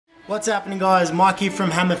What's happening, guys? Mike here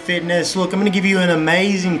from Hammrr Fitness. Look, I'm going to give you an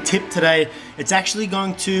amazing tip today. It's actually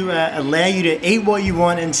going to allow you to eat what you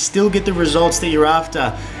want and still get the results that you're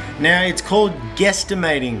after. Now, it's called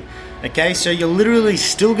guesstimating. Okay, so you're literally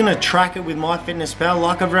still going to track it with MyFitnessPal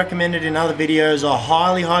like I've recommended in other videos. I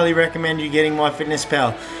highly recommend you getting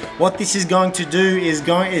MyFitnessPal. What this is going to do is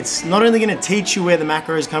it's not only going to teach you where the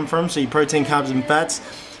macros come from, so your protein, carbs and fats.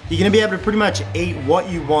 You're going to be able to pretty much eat what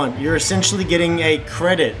you want. You're essentially getting a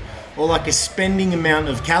credit or like a spending amount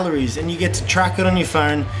of calories, and you get to track it on your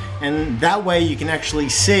phone, and that way you can actually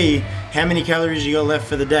see how many calories you got left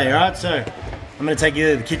for the day. Alright, so I'm going to take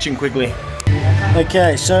you to the kitchen quickly.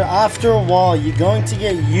 Okay, so after a while you're going to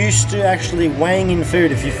get used to actually weighing in food.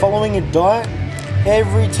 If you're following a diet,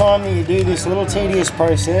 every time that you do this little tedious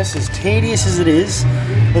process, as tedious as it is,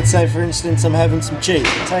 let's say for instance I'm having some cheese.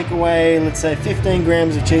 Take away, let's say 15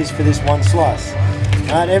 grams of cheese for this one slice.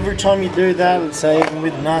 Alright, every time you do that, let's say even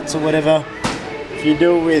with nuts or whatever, if you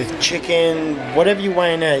do it with chicken, whatever you're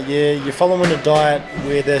weighing out, you're following a diet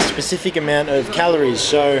with a specific amount of calories.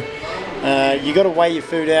 So you got to weigh your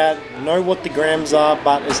food out, know what the grams are,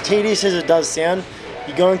 but as tedious as it does sound,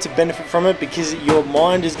 you're going to benefit from it because your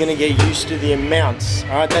mind is going to get used to the amounts.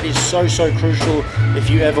 Alright, that is so crucial if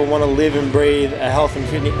you ever want to live and breathe a health and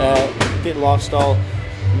fit lifestyle.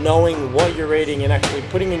 Knowing what you're eating and actually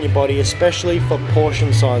putting in your body, especially for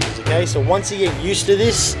portion sizes. Okay, so once you get used to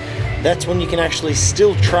this, that's when you can actually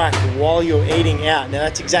still track while you're eating out. Now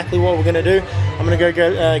that's exactly what we're going to do. I'm going to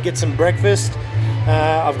go get some breakfast.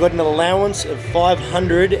 I've got an allowance of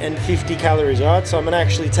 550 calories. Alright, so I'm going to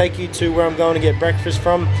actually take you to where I'm going to get breakfast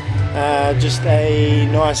from. Just a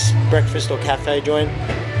nice breakfast or cafe joint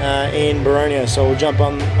in Boronia, so we'll jump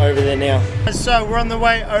on over there now. So we're on the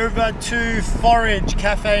way over to Forage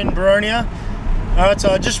Cafe in Boronia. Alright, so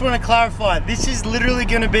I just want to clarify, this is literally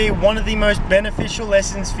going to be one of the most beneficial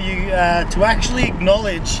lessons for you to actually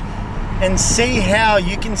acknowledge and see how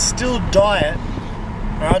you can still diet.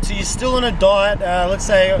 Alright, so you're still on a diet, let's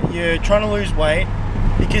say you're trying to lose weight,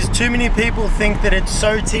 because too many people think that it's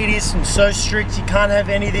so tedious and so strict, you can't have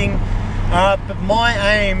anything. But my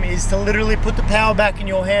aim is to literally put the power back in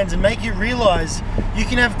your hands and make you realize you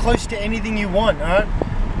can have close to anything you want. Alright?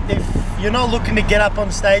 If you're not looking to get up on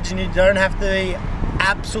stage and you don't have to be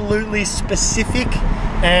absolutely specific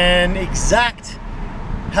and exact,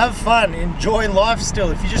 have fun, enjoy life still.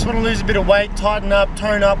 If you just want to lose a bit of weight, tighten up,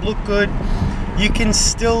 tone up, look good, you can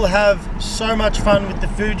still have so much fun with the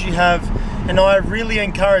food you have. And I really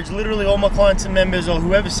encourage literally all my clients and members or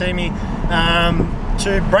whoever see me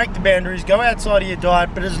to break the boundaries, go outside of your diet,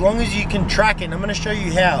 but as long as you can track it. And I'm going to show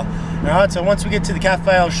you how. Alright, so once we get to the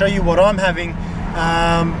cafe, I'll show you what I'm having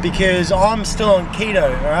because I'm still on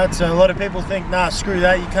keto. Alright, so a lot of people think, nah, screw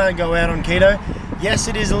that, you can't go out on keto. Yes,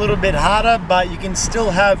 it is a little bit harder, but you can still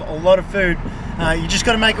have a lot of food. You just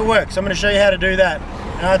got to make it work. So I'm going to show you how to do that.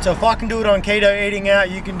 Alright, so if I can do it on keto, eating out,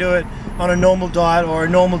 you can do it on a normal diet or a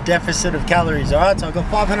normal deficit of calories. Alright, so I've got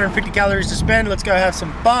 550 calories to spend. Let's go have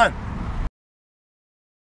some fun.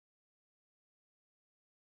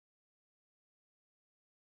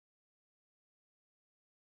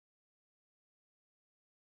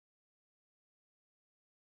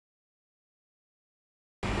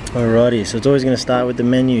 Alrighty, so it's always going to start with the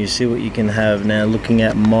menu, see what you can have. Now looking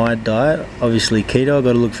at my diet, obviously keto, I've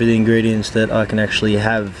got to look for the ingredients that I can actually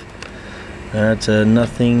have. Alright, so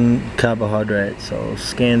nothing carbohydrate, so I'll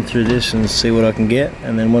scan through this and see what I can get,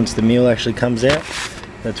 and then once the meal actually comes out,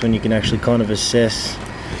 that's when you can actually kind of assess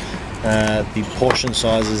the portion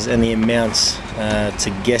sizes and the amounts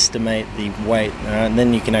to guesstimate the weight. And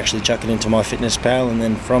then you can actually chuck it into MyFitnessPal, and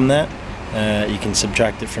then from that you can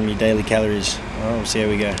subtract it from your daily calories. We'll see how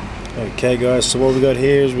we go. Okay guys, so what we got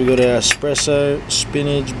here is we got our espresso,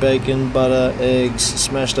 spinach, bacon, butter, eggs,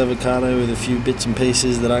 smashed avocado with a few bits and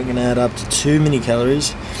pieces that aren't going to add up to too many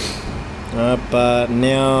calories. But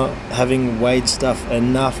now, having weighed stuff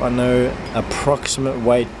enough, I know approximate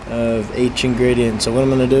weight of each ingredient. So what I'm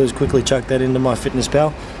going to do is quickly chuck that into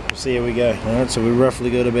MyFitnessPal. We'll see how we go. Alright, so we roughly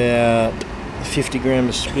got about 50 grams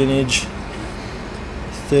of spinach,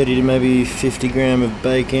 30 to maybe 50 gram of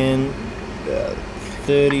bacon,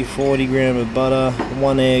 30-40 gram of butter,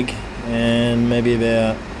 1 egg, and maybe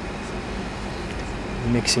about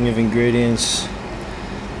mixing of ingredients.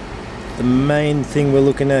 The main thing we're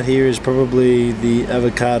looking at here is probably the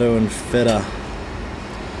avocado and feta.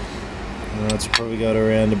 It's probably got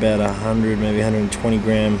around about 100, maybe 120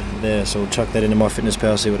 gram there, so we'll chuck that into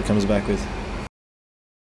MyFitnessPal, see what it comes back with.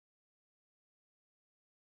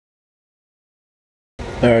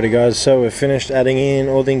 Alrighty guys, so we've finished adding in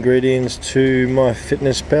all the ingredients to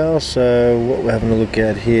MyFitnessPal. So what we're having a look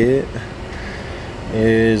at here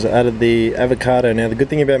is added the avocado. Now the good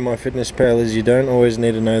thing about MyFitnessPal is you don't always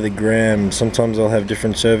need to know the grams. Sometimes they'll have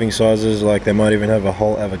different serving sizes, like they might even have a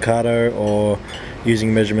whole avocado, or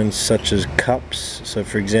using measurements such as cups. So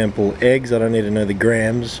for example, eggs, I don't need to know the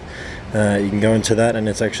grams. You can go into that and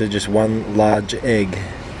it's actually just one large egg.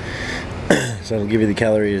 So it'll give you the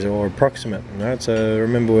calories, or approximate. Alright, so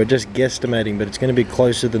remember, we're just guesstimating, but it's going to be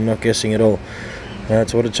closer than not guessing at all.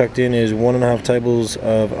 So what I chucked in is 1.5 tables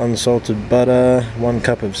of unsalted butter, 1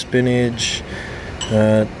 cup of spinach,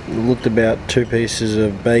 looked about 2 pieces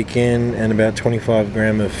of bacon, and about 25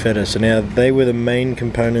 grams of feta. So now they were the main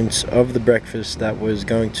components of the breakfast that was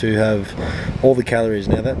going to have all the calories.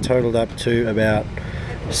 Now that totaled up to about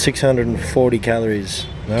 640 calories.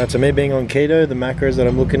 Alright, so me being on keto, the macros that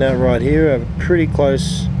I'm looking at right here are pretty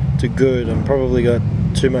close to good. I've probably got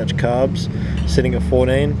too much carbs, sitting at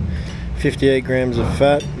 14. 58 grams of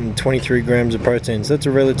fat and 23 grams of protein. So that's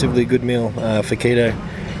a relatively good meal for keto.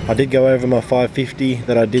 I did go over my 550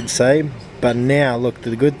 that I did say, but now look,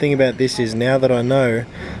 the good thing about this is now that I know,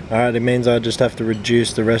 alright, it means I just have to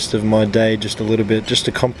reduce the rest of my day just a little bit just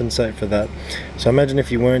to compensate for that. So imagine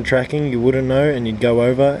if you weren't tracking, you wouldn't know, and you'd go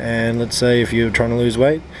over, and let's say if you're trying to lose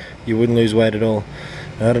weight, you wouldn't lose weight at all.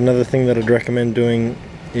 Another thing that I'd recommend doing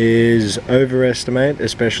is overestimate,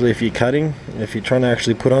 especially if you're cutting. If you're trying to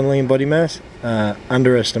actually put on lean body mass,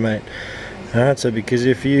 underestimate. Alright, so because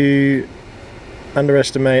if you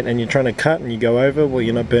underestimate and you're trying to cut and you go over, well,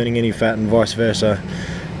 you're not burning any fat, and vice versa.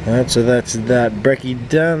 Alright, so that's that. Brekkie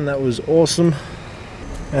done. That was awesome.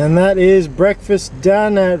 And that is breakfast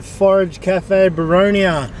done at Forage Cafe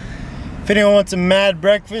Baronia. If anyone wants a mad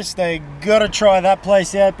breakfast, they gotta try that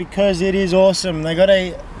place out because it is awesome. They got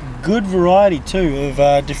a good variety too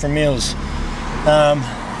of different meals,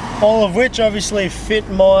 all of which obviously fit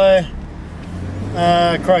my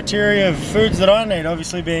criteria of foods that I need.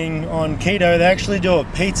 Obviously being on keto, they actually do a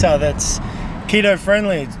pizza that's keto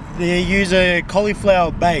friendly. They use a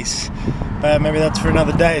cauliflower base, but maybe that's for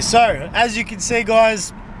another day. So as you can see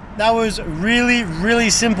guys, that was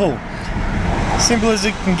really simple as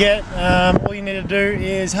it can get. All you need to do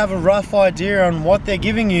is have a rough idea on what they're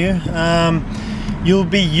giving you. You'll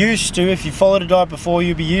be used to, if you followed a diet before,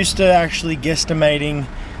 you'll be used to actually guesstimating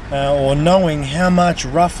or knowing how much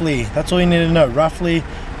roughly, that's all you need to know, roughly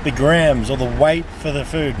the grams or the weight for the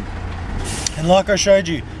food. And like I showed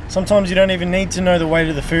you, sometimes you don't even need to know the weight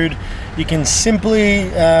of the food. You can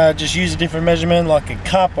simply just use a different measurement, like a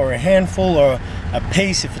cup or a handful or a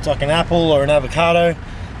piece if it's like an apple or an avocado,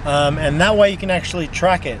 and that way you can actually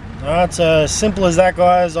track it. Alright, so simple as that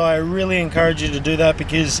guys. I really encourage you to do that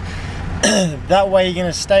because that way you're going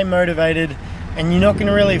to stay motivated and you're not going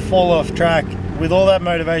to really fall off track with all that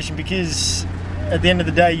motivation, because at the end of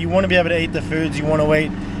the day you want to be able to eat the foods you want to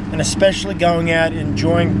eat, and especially going out,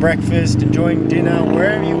 enjoying breakfast, enjoying dinner,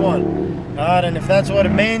 wherever you want. Alright, and if that's what it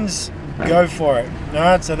means, go for it.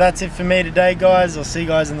 Alright, so that's it for me today guys. I'll see you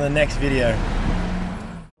guys in the next video.